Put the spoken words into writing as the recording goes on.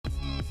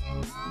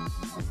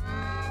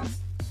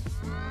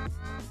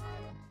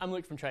I'm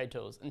Luke from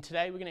TradeTools, and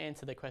today we're going to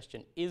answer the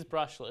question, is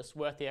brushless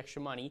worth the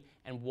extra money,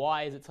 and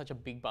why is it such a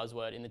big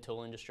buzzword in the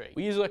tool industry?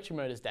 We use electric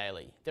motors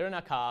daily. They're in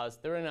our cars,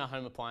 they're in our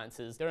home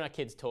appliances, they're in our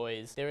kids'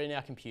 toys, they're in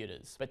our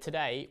computers. But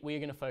today we are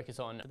going to focus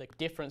on the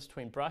difference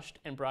between brushed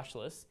and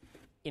brushless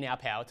in our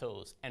power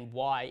tools and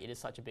why it is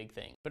such a big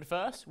thing. But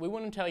first, we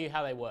want to tell you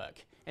how they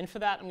work. And for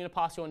that, I'm going to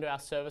pass you on to our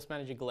service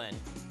manager, Glenn.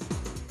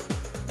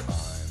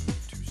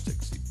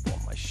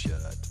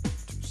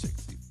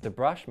 The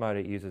brush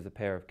motor uses a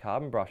pair of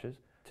carbon brushes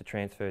to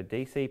transfer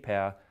DC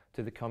power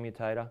to the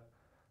commutator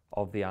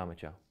of the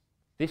armature.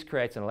 This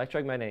creates an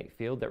electromagnetic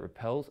field that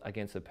repels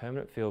against the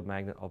permanent field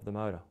magnet of the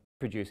motor,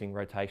 producing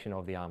rotation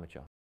of the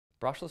armature.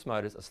 Brushless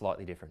motors are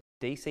slightly different.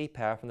 DC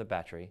power from the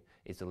battery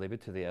is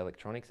delivered to the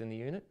electronics in the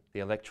unit. The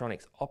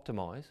electronics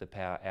optimize the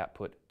power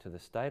output to the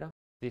stator.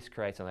 This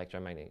creates an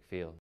electromagnetic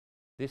field.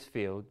 This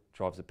field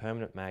drives a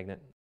permanent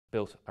magnet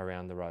built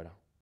around the rotor.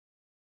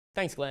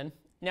 Thanks, Glenn.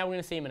 Now we're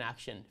going to see them in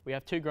action. We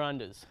have two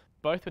grinders,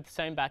 both with the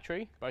same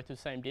battery, both with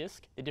the same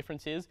disc. The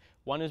difference is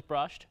one is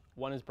brushed,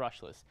 one is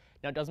brushless.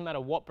 Now it doesn't matter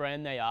what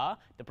brand they are,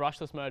 the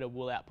brushless motor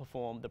will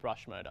outperform the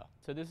brush motor.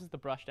 So this is the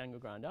brushed angle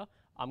grinder.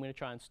 I'm going to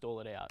try and stall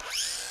it out.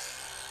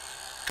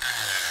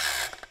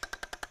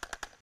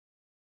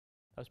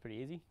 That was pretty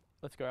easy.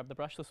 Let's go grab the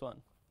brushless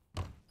one.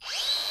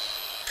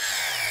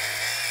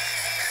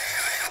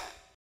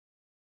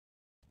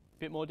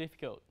 Bit more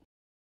difficult.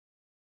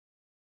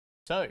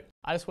 So,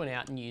 I just went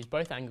out and used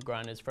both angle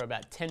grinders for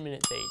about 10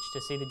 minutes each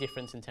to see the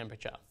difference in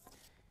temperature.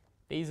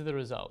 These are the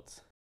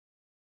results.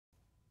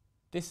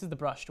 This is the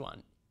brushed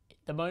one.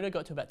 The motor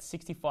got to about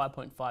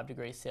 65.5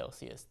 degrees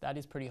Celsius. That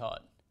is pretty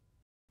hot.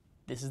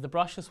 This is the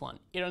brushless one.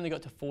 It only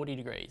got to 40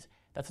 degrees.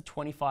 That's a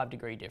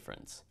 25-degree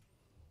difference.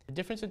 The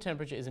difference in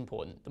temperature is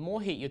important. The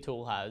more heat your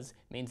tool has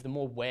means the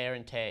more wear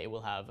and tear it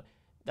will have.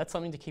 That's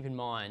something to keep in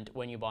mind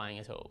when you're buying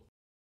a tool.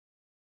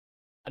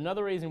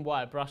 Another reason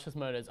why brushless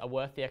motors are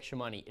worth the extra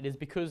money, it is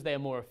because they are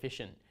more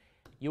efficient.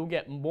 You'll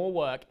get more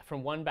work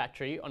from one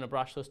battery on a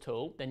brushless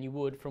tool than you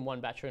would from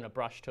one battery on a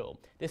brush tool.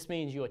 This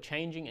means you are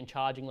changing and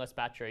charging less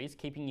batteries,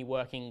 keeping you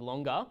working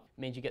longer,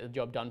 means you get the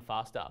job done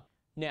faster.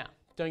 Now,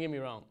 don't get me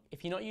wrong,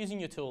 if you're not using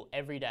your tool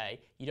every day,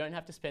 you don't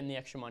have to spend the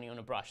extra money on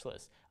a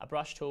brushless. A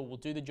brush tool will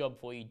do the job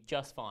for you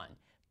just fine.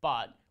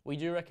 But we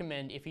do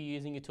recommend, if you're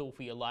using a tool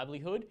for your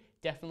livelihood,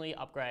 definitely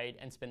upgrade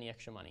and spend the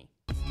extra money.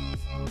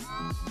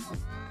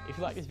 If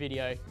you like this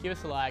video, give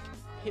us a like,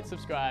 hit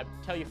subscribe,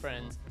 tell your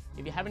friends.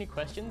 If you have any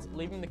questions,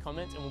 leave them in the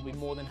comments and we'll be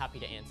more than happy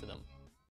to answer them.